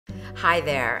Hi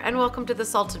there, and welcome to The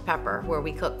Salted Pepper, where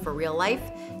we cook for real life,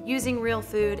 using real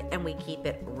food, and we keep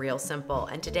it real simple.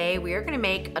 And today we are gonna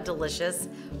make a delicious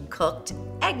cooked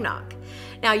eggnog.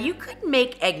 Now, you could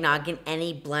make eggnog in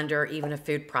any blender, or even a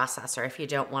food processor if you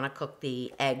don't wanna cook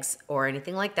the eggs or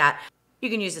anything like that. You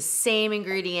can use the same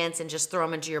ingredients and just throw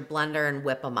them into your blender and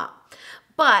whip them up.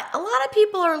 But a lot of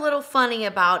people are a little funny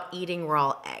about eating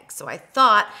raw eggs. So I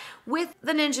thought with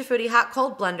the Ninja Foodi Hot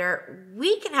Cold Blender,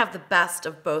 we can have the best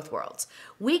of both worlds.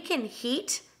 We can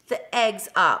heat the eggs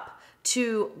up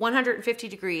to 150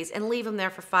 degrees and leave them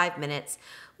there for 5 minutes,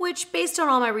 which based on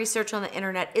all my research on the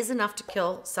internet is enough to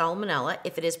kill salmonella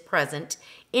if it is present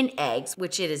in eggs,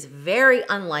 which it is very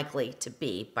unlikely to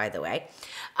be, by the way.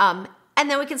 And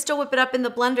then we can still whip it up in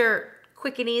the blender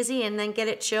quick and easy and then get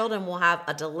it chilled and we'll have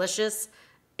a delicious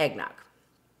eggnog.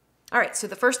 All right, so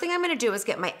the first thing I'm gonna do is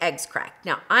get my eggs cracked.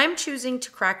 Now, I'm choosing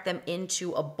to crack them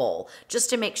into a bowl just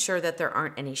to make sure that there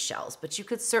aren't any shells, but you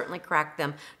could certainly crack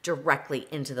them directly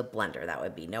into the blender. That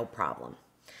would be no problem.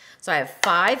 So I have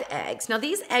 5 eggs. Now,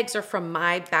 these eggs are from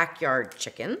my backyard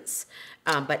chickens,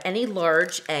 but any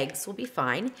large eggs will be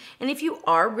fine. And if you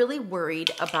are really worried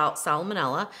about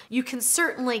salmonella, you can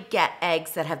certainly get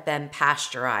eggs that have been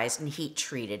pasteurized and heat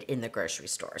treated in the grocery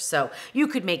store. So you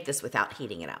could make this without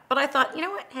heating it up. But I thought, you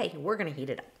know what? Hey, we're gonna heat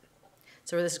it up.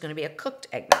 So this is gonna be a cooked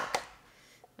eggnog.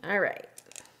 All right,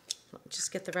 let's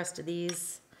just get the rest of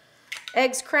these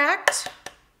eggs cracked.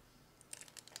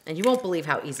 And you won't believe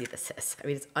how easy this is. I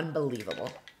mean, it's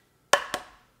unbelievable.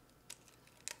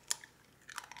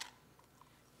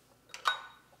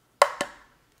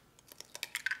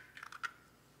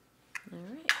 All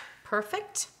right,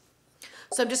 perfect.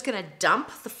 So I'm just gonna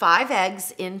dump the 5 eggs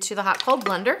into the hot cold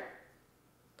blender.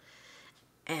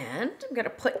 And I'm gonna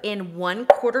put in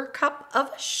 1/4 cup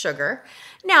of sugar.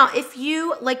 Now, if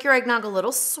you like your eggnog a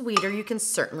little sweeter, you can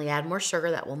certainly add more sugar.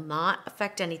 That will not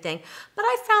affect anything. But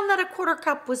I found that 1/4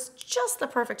 cup was just the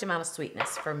perfect amount of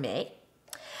sweetness for me.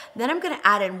 Then I'm gonna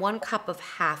add in 1 cup of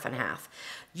half and half.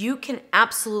 You can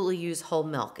absolutely use whole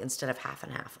milk instead of half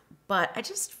and half. But I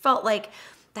just felt like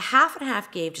the half and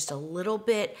half gave just a little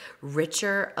bit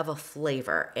richer of a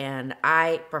flavor, and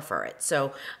I prefer it.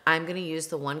 So I'm gonna use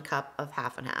the 1 cup of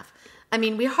half and half. I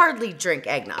mean, we hardly drink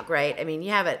eggnog, right? I mean,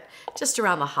 you have it just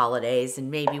around the holidays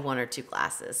and maybe 1 or 2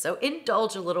 glasses. So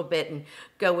indulge a little bit and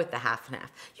go with the half and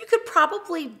half. You could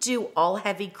probably do all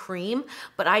heavy cream,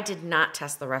 but I did not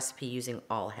test the recipe using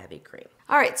all heavy cream.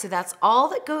 All right, so that's all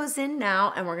that goes in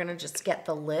now, and we're gonna just get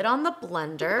the lid on the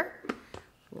blender.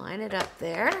 Line it up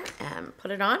there and put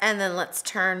it on. And then let's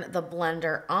turn the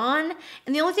blender on.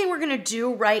 And the only thing we're gonna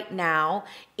do right now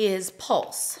is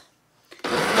pulse.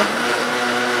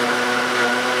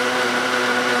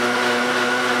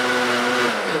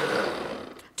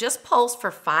 Just pulse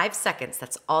for 5 seconds.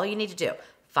 That's all you need to do.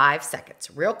 5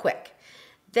 seconds, real quick.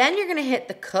 Then you're gonna hit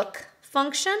the cook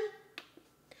function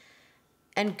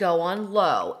and go on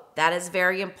low. That is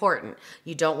very important.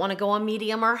 You don't wanna go on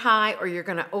medium or high or you're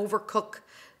gonna overcook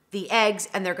the eggs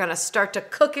and they're gonna start to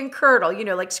cook and curdle, you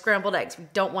know, like scrambled eggs. We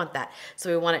don't want that. So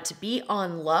we want it to be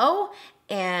on low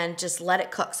and just let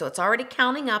it cook. So it's already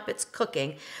counting up, it's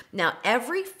cooking. Now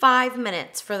every 5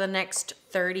 minutes for the next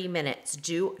 30 minutes,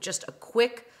 do just a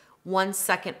quick 1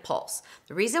 second pulse.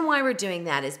 The reason why we're doing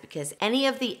that is because any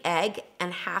of the egg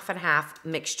and half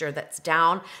mixture that's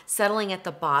down, settling at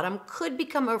the bottom, could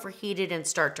become overheated and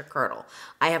start to curdle.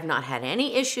 I have not had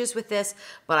any issues with this,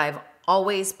 but I've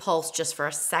always pulse just for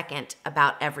a second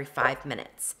about every 5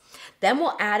 minutes. Then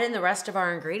we'll add in the rest of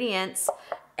our ingredients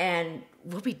and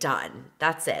we'll be done.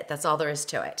 That's it. That's all there is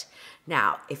to it.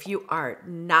 Now, if you are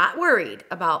not worried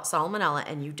about salmonella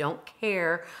and you don't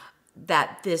care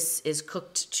that this is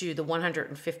cooked to the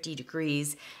 150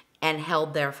 degrees and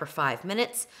held there for 5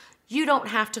 minutes, you don't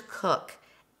have to cook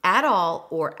at all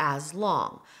or as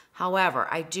long. However,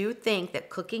 I do think that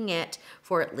cooking it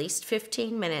for at least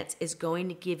 15 minutes is going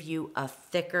to give you a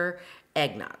thicker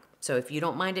eggnog. So if you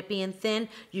don't mind it being thin,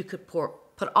 you could put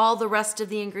all the rest of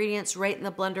the ingredients right in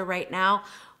the blender right now,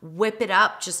 whip it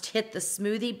up, just hit the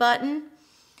smoothie button,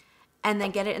 and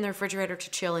then get it in the refrigerator to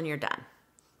chill and you're done.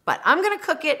 But I'm gonna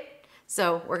cook it,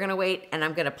 so we're gonna wait and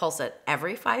I'm gonna pulse it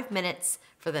every 5 minutes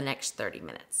for the next 30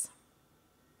 minutes.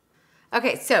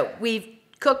 Okay, so we've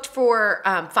cooked for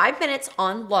 5 minutes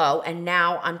on low, and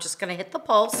now I'm just gonna hit the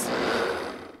pulse,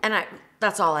 and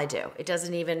that's all I do. It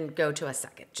doesn't even go to a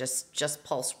second, just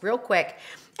pulse real quick,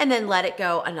 and then let it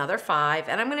go another 5,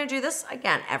 and I'm gonna do this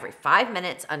again every 5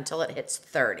 minutes until it hits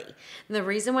 30. And the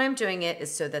reason why I'm doing it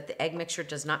is so that the egg mixture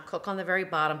does not cook on the very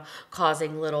bottom,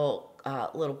 causing little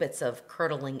little bits of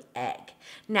curdling egg.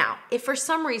 Now, if for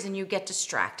some reason you get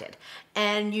distracted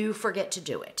and you forget to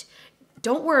do it,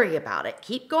 don't worry about it.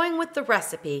 Keep going with the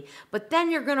recipe, but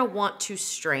then you're gonna want to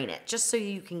strain it just so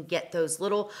you can get those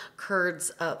little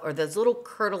curds or those little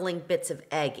curdling bits of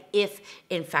egg if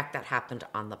in fact that happened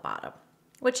on the bottom,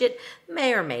 which it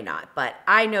may or may not, but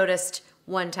I noticed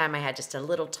one time I had just a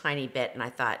little tiny bit and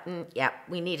I thought, yeah,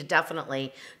 we need to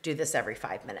definitely do this every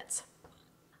 5 minutes.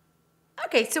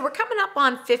 Okay, so we're coming up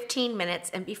on 15 minutes,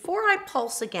 and before I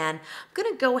pulse again, I'm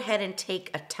gonna go ahead and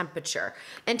take a temperature.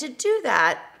 And to do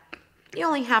that, you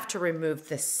only have to remove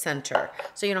the center,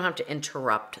 so you don't have to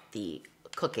interrupt the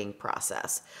cooking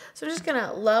process. So I'm just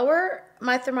gonna lower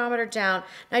my thermometer down.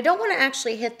 Now I don't wanna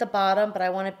actually hit the bottom, but I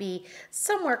wanna be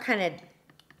somewhere kind of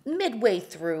midway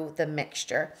through the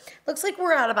mixture. Looks like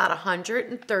we're at about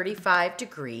 135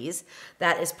 degrees.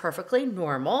 That is perfectly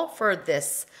normal for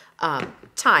this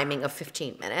timing of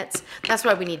 15 minutes. That's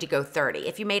why we need to go 30.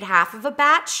 If you made half of a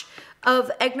batch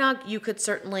of eggnog, you could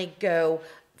certainly go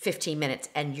 15 minutes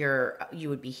and you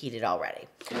would be heated already.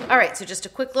 All right, so just a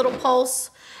quick little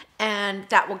pulse and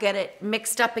that will get it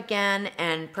mixed up again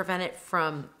and prevent it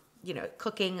from,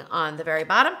 cooking on the very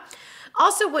bottom.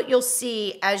 Also, what you'll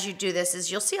see as you do this is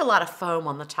you'll see a lot of foam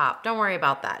on the top. Don't worry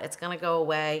about that. It's gonna go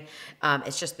away.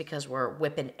 It's just because we're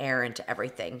whipping air into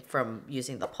everything from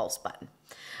using the pulse button.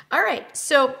 All right,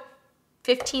 so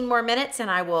 15 more minutes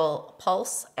and I will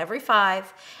pulse every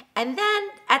 5. And then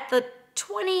at the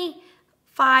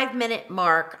 25-minute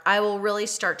mark, I will really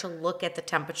start to look at the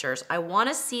temperatures. I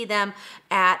wanna see them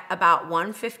at about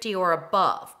 150 or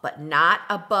above, but not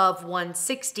above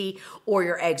 160 or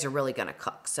your eggs are really gonna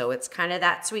cook. So it's kind of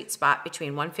that sweet spot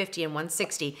between 150 and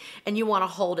 160, and you wanna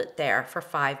hold it there for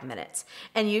 5 minutes.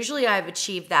 And usually I've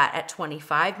achieved that at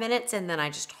 25 minutes, and then I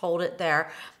just hold it there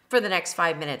for the next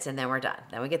 5 minutes, and then we're done.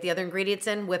 Then we get the other ingredients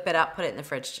in, whip it up, put it in the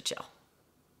fridge to chill.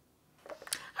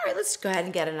 All right, let's go ahead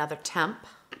and get another temp.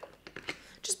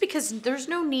 Just because there's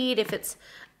no need if it's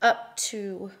up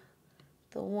to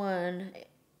the one,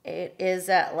 it is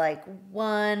at like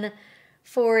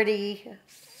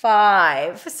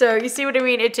 145. So you see what I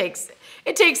mean? It takes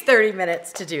 30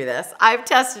 minutes to do this. I've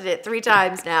tested it 3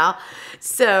 times now,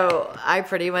 so I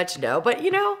pretty much know. But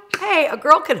hey, a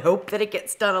girl can hope that it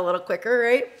gets done a little quicker,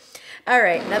 right? All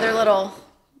right, another little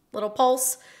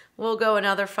pulse. We'll go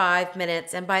another 5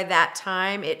 minutes, and by that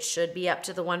time, it should be up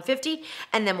to the 150,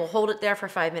 and then we'll hold it there for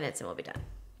 5 minutes, and we'll be done.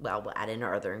 Well, we'll add in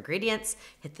our other ingredients,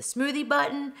 hit the smoothie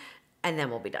button, and then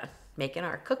we'll be done making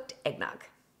our cooked eggnog.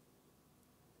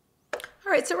 All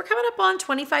right, so we're coming up on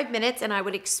 25 minutes, and I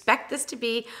would expect this to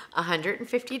be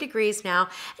 150 degrees now,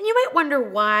 and you might wonder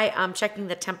why I'm checking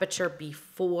the temperature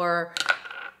before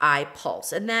I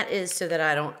pulse, and that is so that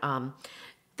I don't...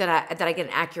 that I get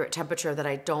an accurate temperature, that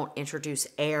I don't introduce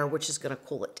air, which is going to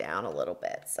cool it down a little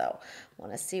bit. So I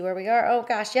want to see where we are. Oh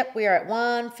gosh, yep, we are at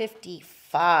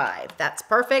 155. That's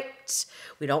perfect.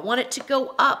 We don't want it to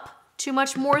go up too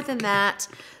much more than that.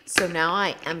 So now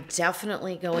I am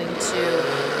definitely going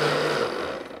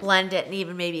to blend it, and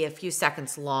even maybe a few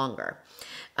seconds longer.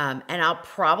 And I'll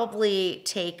probably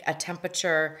take a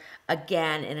temperature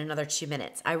again in another 2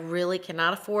 minutes. I really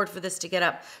cannot afford for this to get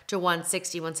up to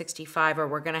 160, 165, or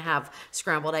we're gonna have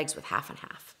scrambled eggs with half and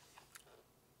half.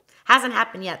 Hasn't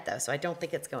happened yet though, so I don't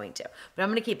think it's going to. But I'm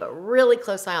gonna keep a really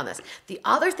close eye on this. The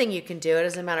other thing you can do, and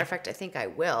as a matter of fact, I think I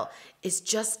will, is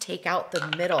just take out the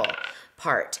middle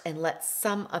part and let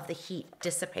some of the heat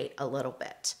dissipate a little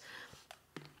bit.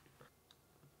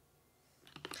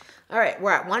 All right,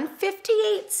 we're at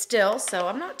 158 still, so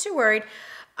I'm not too worried.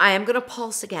 I am gonna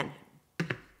pulse again.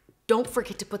 Don't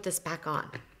forget to put this back on.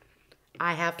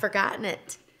 I have forgotten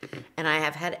it, and I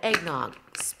have had eggnog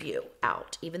spew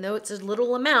out. Even though it's a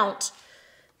little amount,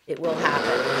 it will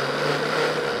happen.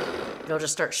 It'll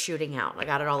just start shooting out. I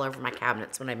got it all over my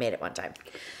cabinets when I made it one time.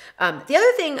 The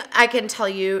other thing I can tell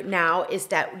you now is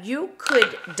that you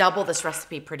could double this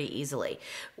recipe pretty easily.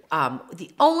 The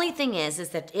only thing is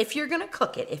that if you're gonna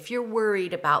cook it, if you're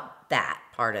worried about that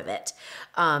part of it,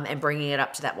 and bringing it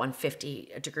up to that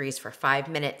 150 degrees for 5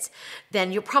 minutes,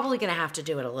 then you're probably gonna have to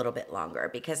do it a little bit longer,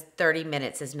 because 30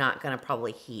 minutes is not gonna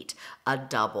probably heat a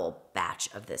double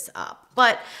batch of this up.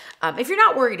 But if you're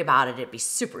not worried about it, it'd be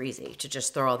super easy to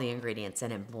just throw all the ingredients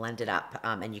in and blend it up,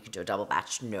 and you can do a double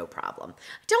batch, no problem.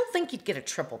 I don't think you'd get a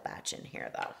triple batch in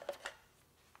here though.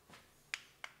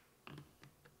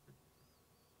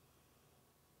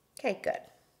 Okay, good.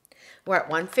 We're at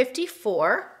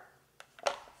 154.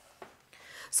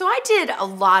 So I did a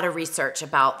lot of research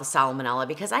about the salmonella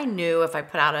because I knew if I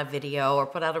put out a video or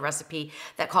put out a recipe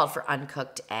that called for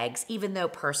uncooked eggs, even though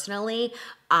personally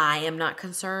I am not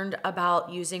concerned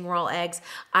about using raw eggs,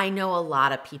 I know a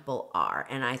lot of people are.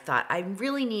 And I thought I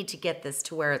really need to get this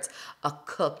to where it's a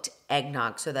cooked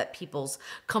eggnog so that people's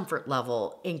comfort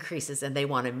level increases and they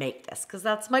want to make this, because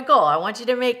that's my goal. I want you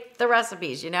to make the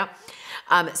recipes, you know?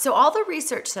 So all the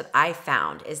research that I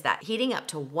found is that heating up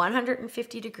to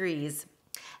 150 degrees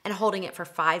and holding it for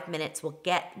 5 minutes will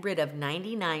get rid of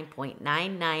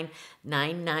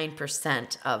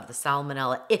 99.9999% of the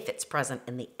salmonella if it's present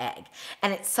in the egg.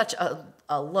 And it's such a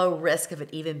low risk of it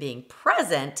even being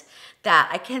present that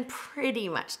I can pretty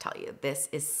much tell you this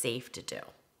is safe to do.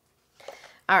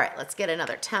 All right, let's get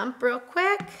another temp real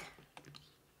quick.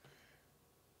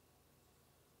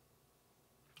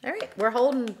 All right, we're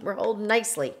holding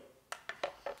nicely. I'm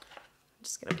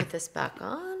just gonna put this back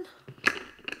on.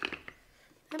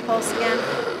 And pulse again,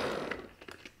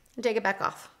 and take it back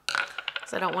off,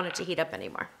 because I don't want it to heat up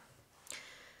anymore.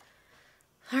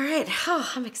 All right, oh,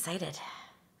 I'm excited.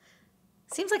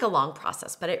 Seems like a long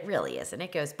process, but it really isn't.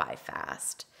 It goes by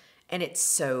fast, and it's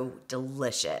so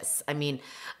delicious. I mean,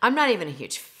 I'm not even a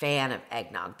huge fan of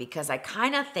eggnog because I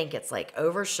kind of think it's like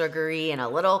over sugary and a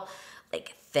little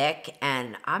like thick,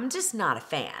 and I'm just not a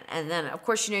fan. And then of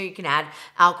course, you know, you can add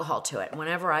alcohol to it.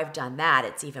 Whenever I've done that,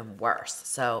 it's even worse.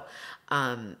 So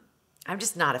I'm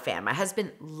just not a fan. My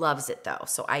husband loves it though.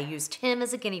 So I used him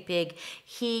as a guinea pig.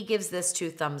 He gives this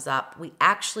 2 thumbs up. We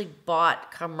actually bought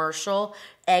commercial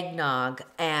eggnog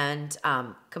and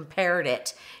compared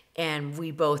it, and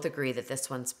we both agree that this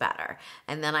one's better.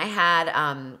 And then I had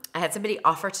somebody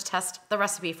offer to test the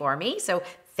recipe for me. So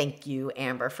thank you,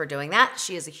 Amber, for doing that.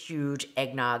 She is a huge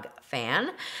eggnog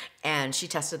fan, and she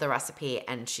tested the recipe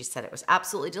and she said it was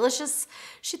absolutely delicious.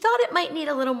 She thought it might need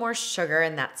a little more sugar,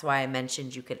 and that's why I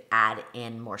mentioned you could add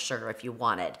in more sugar if you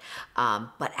wanted.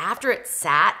 But after it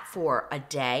sat for a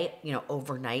day, you know,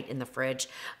 overnight in the fridge,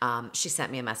 she sent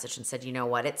me a message and said, you know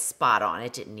what, it's spot on.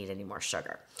 It didn't need any more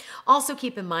sugar. Also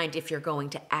keep in mind, if you're going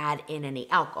to add in any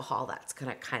alcohol, that's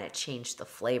gonna kind of change the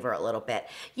flavor a little bit.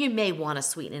 You may want to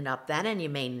sweeten it up then, and you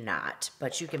may not,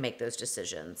 but you can make those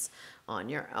decisions on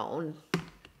your own.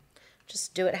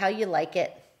 Just do it how you like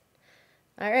it.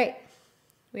 All right,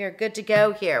 we are good to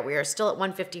go here. We are still at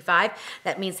 155.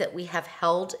 That means that we have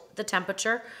held the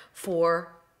temperature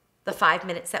for the 5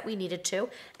 minutes that we needed to,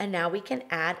 and now we can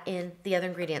add in the other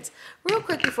ingredients. Real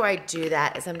quick before I do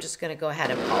that is I'm just gonna go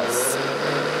ahead and pulse.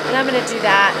 And I'm gonna do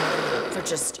that for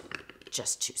just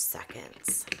 2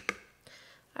 seconds.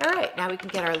 All right, now we can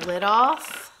get our lid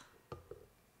off.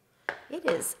 It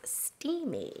is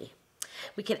steamy.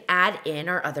 We can add in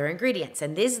our other ingredients.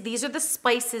 And these are the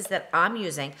spices that I'm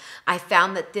using. I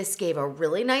found that this gave a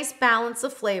really nice balance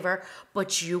of flavor,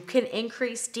 but you can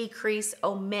increase, decrease,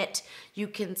 omit. You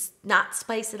can not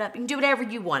spice it up. You can do whatever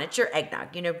you want. It's your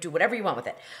eggnog. You know, do whatever you want with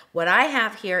it. What I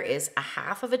have here is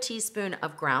 1/2 teaspoon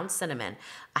of ground cinnamon,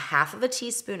 1/2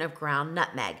 teaspoon of ground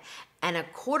nutmeg, and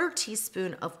 1/4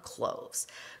 teaspoon of cloves.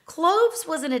 Cloves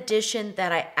was an addition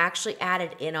that I actually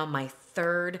added in on my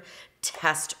 3rd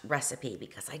test recipe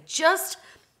because I just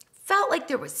felt like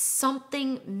there was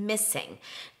something missing.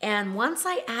 And once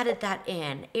I added that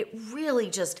in, it really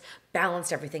just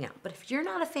balanced everything out. But if you're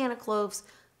not a fan of cloves,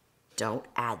 don't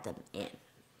add them in.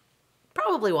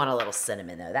 Probably want a little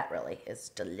cinnamon though. That really is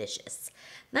delicious.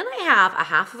 Then I have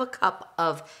 1/2 cup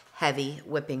of heavy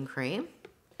whipping cream.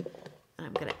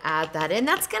 I'm gonna add that in.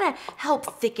 That's gonna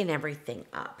help thicken everything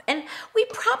up. And we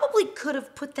probably could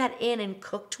have put that in and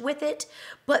cooked with it,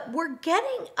 but we're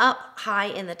getting up high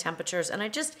in the temperatures and I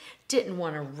just didn't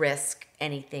wanna risk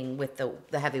anything with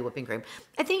the heavy whipping cream.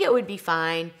 I think it would be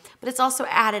fine, but it's also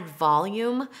added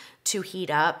volume to heat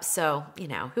up. So, you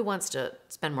know, who wants to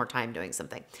spend more time doing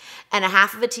something? And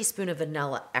 1/2 teaspoon of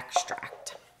vanilla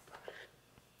extract.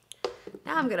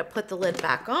 Now I'm gonna put the lid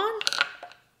back on.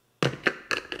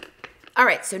 All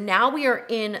right, so now we are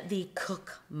in the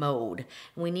cook mode.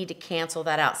 We need to cancel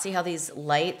that out. See how these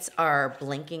lights are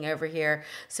blinking over here?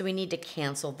 So we need to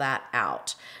cancel that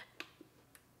out.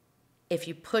 If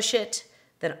you push it,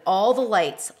 then all the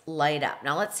lights light up.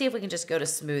 Now let's see if we can just go to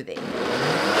smoothie.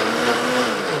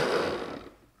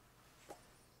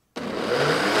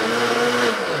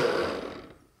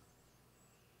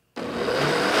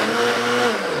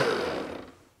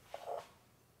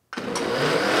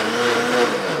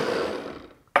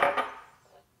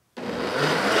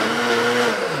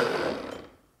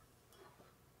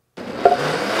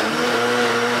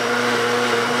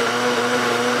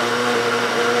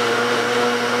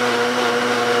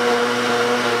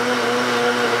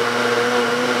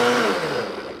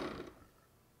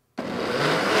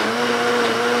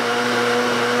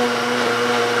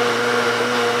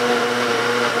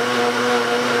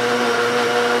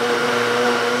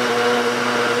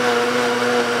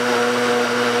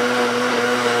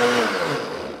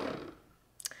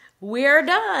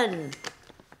 done.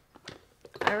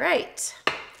 All right.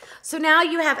 So now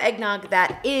you have eggnog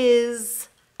that is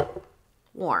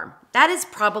warm. That is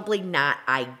probably not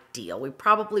ideal. We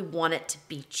probably want it to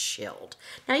be chilled.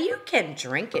 Now you can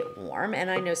drink it warm, and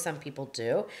I know some people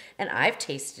do, and I've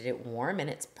tasted it warm and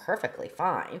it's perfectly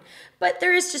fine. But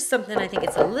there is just something I think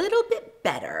it's a little bit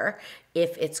better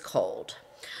if it's cold.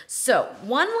 So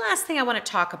one last thing I want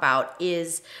to talk about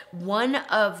is one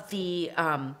of the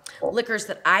liquors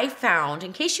that I found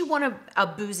in case you want a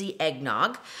boozy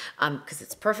eggnog, because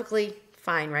it's perfectly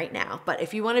fine right now, but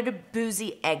if you wanted a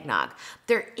boozy eggnog,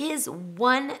 there is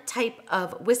one type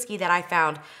of whiskey that I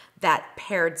found that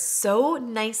paired so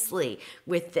nicely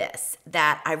with this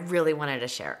that I really wanted to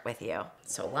share it with you.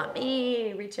 So let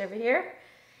me reach over here,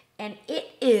 and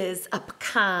it is a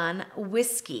pecan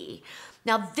whiskey.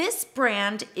 Now this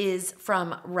brand is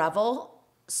from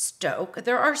Revelstoke.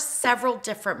 There are several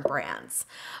different brands.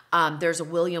 There's a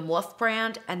William Wolf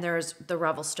brand, and there's the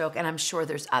Revelstoke, and I'm sure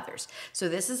there's others. So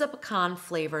this is a pecan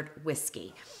flavored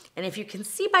whiskey. And if you can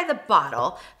see by the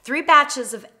bottle, 3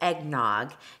 batches of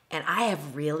eggnog, and I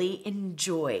have really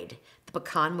enjoyed the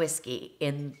pecan whiskey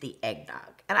in the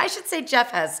eggnog. And I should say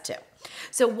Jeff has too.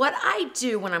 So what I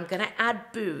do when I'm gonna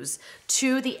add booze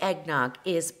to the eggnog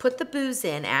is put the booze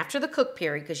in after the cook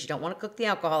period, because you don't wanna cook the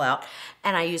alcohol out,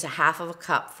 and I use a half of a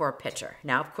cup for a pitcher.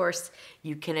 Now, of course,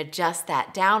 you can adjust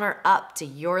that down or up to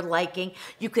your liking.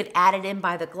 You could add it in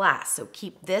by the glass. So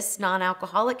keep this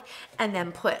non-alcoholic and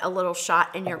then put a little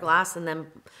shot in your glass and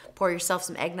then pour yourself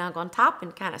some eggnog on top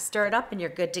and kind of stir it up and you're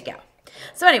good to go.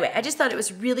 So anyway, I just thought it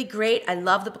was really great. I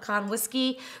love the pecan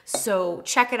whiskey, so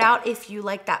check it out if you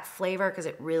like that flavor because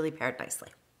it really paired nicely.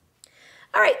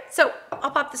 All right, so I'll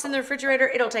pop this in the refrigerator.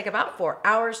 It'll take about 4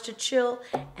 hours to chill,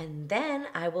 and then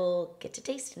I will get to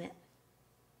tasting it.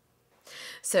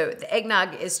 So the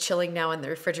eggnog is chilling now in the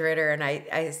refrigerator, and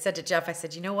I said to Jeff, I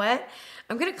said, you know what?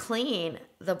 I'm gonna clean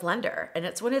the blender, and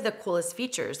it's one of the coolest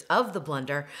features of the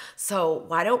blender, so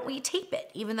why don't we tape it,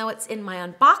 even though it's in my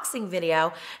unboxing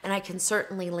video, and I can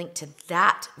certainly link to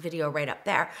that video right up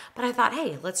there, but I thought,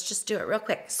 hey, let's just do it real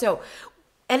quick. So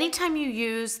anytime you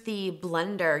use the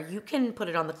blender, you can put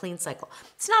it on the clean cycle.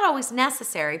 It's not always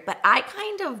necessary, but I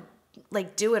kind of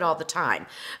like do it all the time.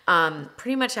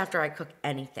 Pretty much after I cook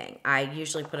anything, I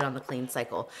usually put it on the clean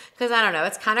cycle because I don't know,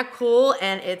 it's kind of cool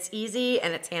and it's easy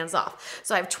and it's hands off.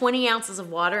 So I have 20 ounces of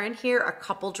water in here, a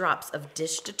couple drops of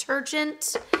dish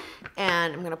detergent,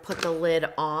 and I'm gonna put the lid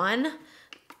on,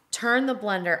 turn the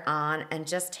blender on, and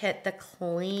just hit the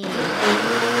clean.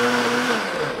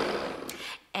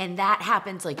 And that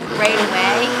happens like right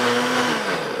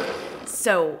away.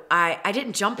 So I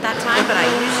didn't jump that time, but I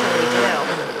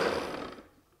usually do.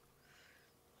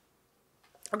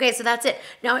 Okay, so that's it.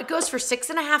 Now it goes for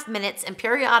 6.5 minutes, and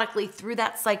periodically through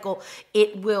that cycle,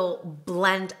 it will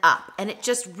blend up. And it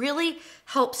just really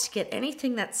helps to get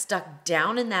anything that's stuck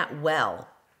down in that well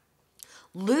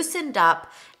loosened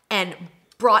up and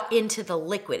brought into the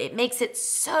liquid. It makes it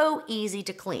so easy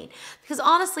to clean because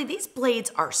honestly, these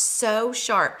blades are so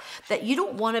sharp that you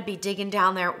don't want to be digging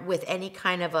down there with any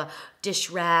kind of a dish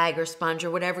rag or sponge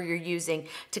or whatever you're using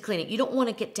to clean it. You don't want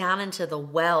to get down into the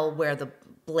well where the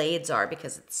blades are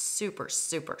because it's super,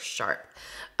 super sharp.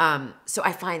 So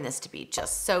I find this to be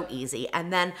just so easy.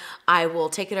 And then I will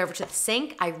take it over to the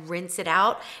sink. I rinse it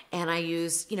out and I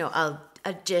use, you know,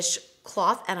 a dish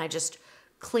cloth, and I just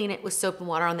clean it with soap and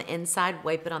water on the inside,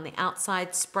 wipe it on the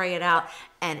outside, spray it out,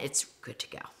 and it's good to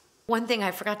go. One thing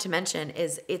I forgot to mention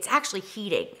is it's actually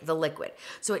heating the liquid.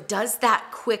 So it does that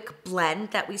quick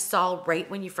blend that we saw right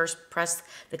when you first press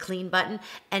the clean button,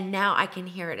 and now I can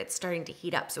hear it. It's starting to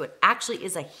heat up. So it actually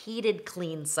is a heated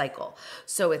clean cycle.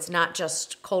 So it's not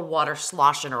just cold water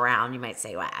sloshing around. You might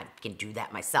say, well, I can do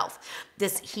that myself.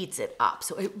 This heats it up.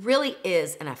 So it really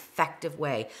is an effective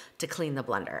way to clean the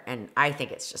blender, and I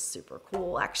think it's just super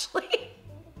cool, actually.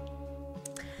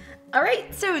 All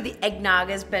right, so the eggnog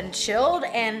has been chilled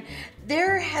and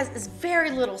there is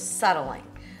very little settling.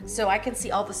 So I can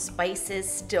see all the spices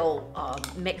still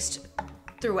mixed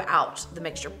throughout the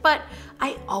mixture, but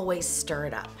I always stir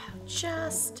it up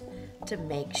just to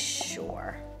make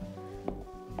sure.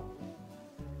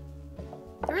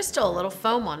 There is still a little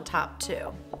foam on top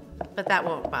too, but that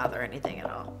won't bother anything at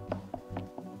all.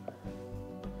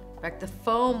 In fact, the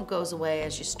foam goes away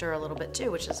as you stir a little bit too,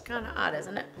 which is kind of odd,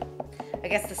 isn't it? I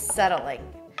guess the settling.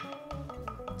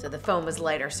 So the foam is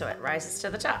lighter, so it rises to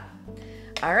the top.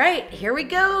 All right, here we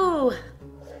go.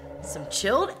 Some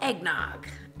chilled eggnog.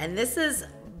 And this is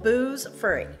booze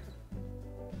free.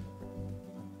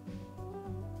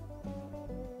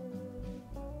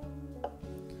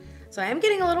 So I am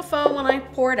getting a little foam when I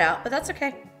pour it out, but that's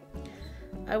okay.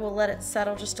 I will let it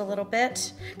settle just a little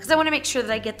bit because I want to make sure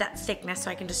that I get that thickness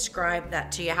so I can describe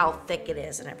that to you, how thick it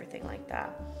is and everything like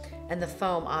that. And the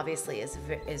foam obviously is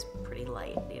pretty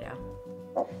light, you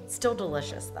know. It's still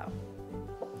delicious though.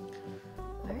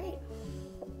 All right.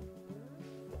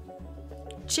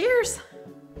 Cheers.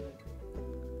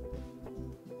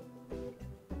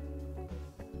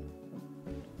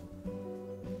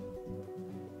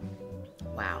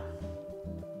 Wow,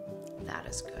 that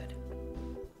is good.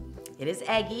 It is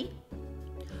eggy,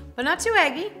 but not too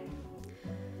eggy.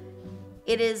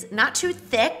 It is not too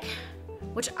thick,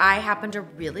 which I happen to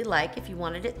really like. If you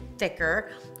wanted it thicker,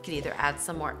 you could either add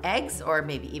some more eggs or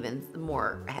maybe even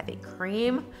more heavy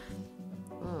cream.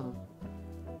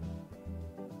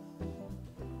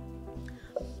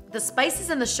 The spices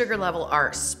and the sugar level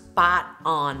are spot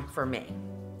on for me.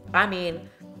 I mean,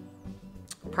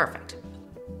 perfect.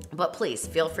 But please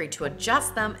feel free to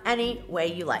adjust them any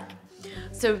way you like.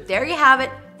 So there you have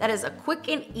it. That is a quick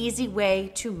and easy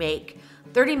way to make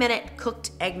 30-minute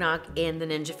cooked eggnog in the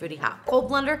Ninja Foodi Hot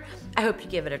Cold Blender. I hope you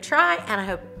give it a try, and I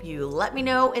hope you let me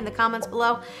know in the comments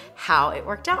below how it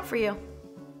worked out for you.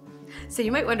 So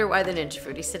you might wonder why the Ninja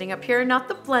Foodi is sitting up here and not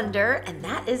the blender, and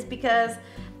that is because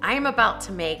I am about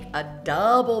to make a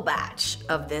double batch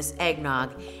of this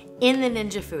eggnog in the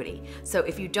Ninja Foodi. So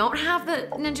if you don't have the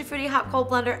Ninja Foodi Hot Cold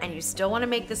Blender and you still wanna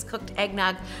make this cooked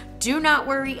eggnog, do not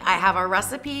worry. I have a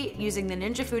recipe using the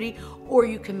Ninja Foodi, or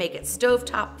you can make it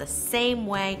stovetop the same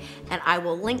way, and I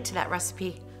will link to that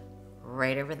recipe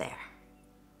right over there.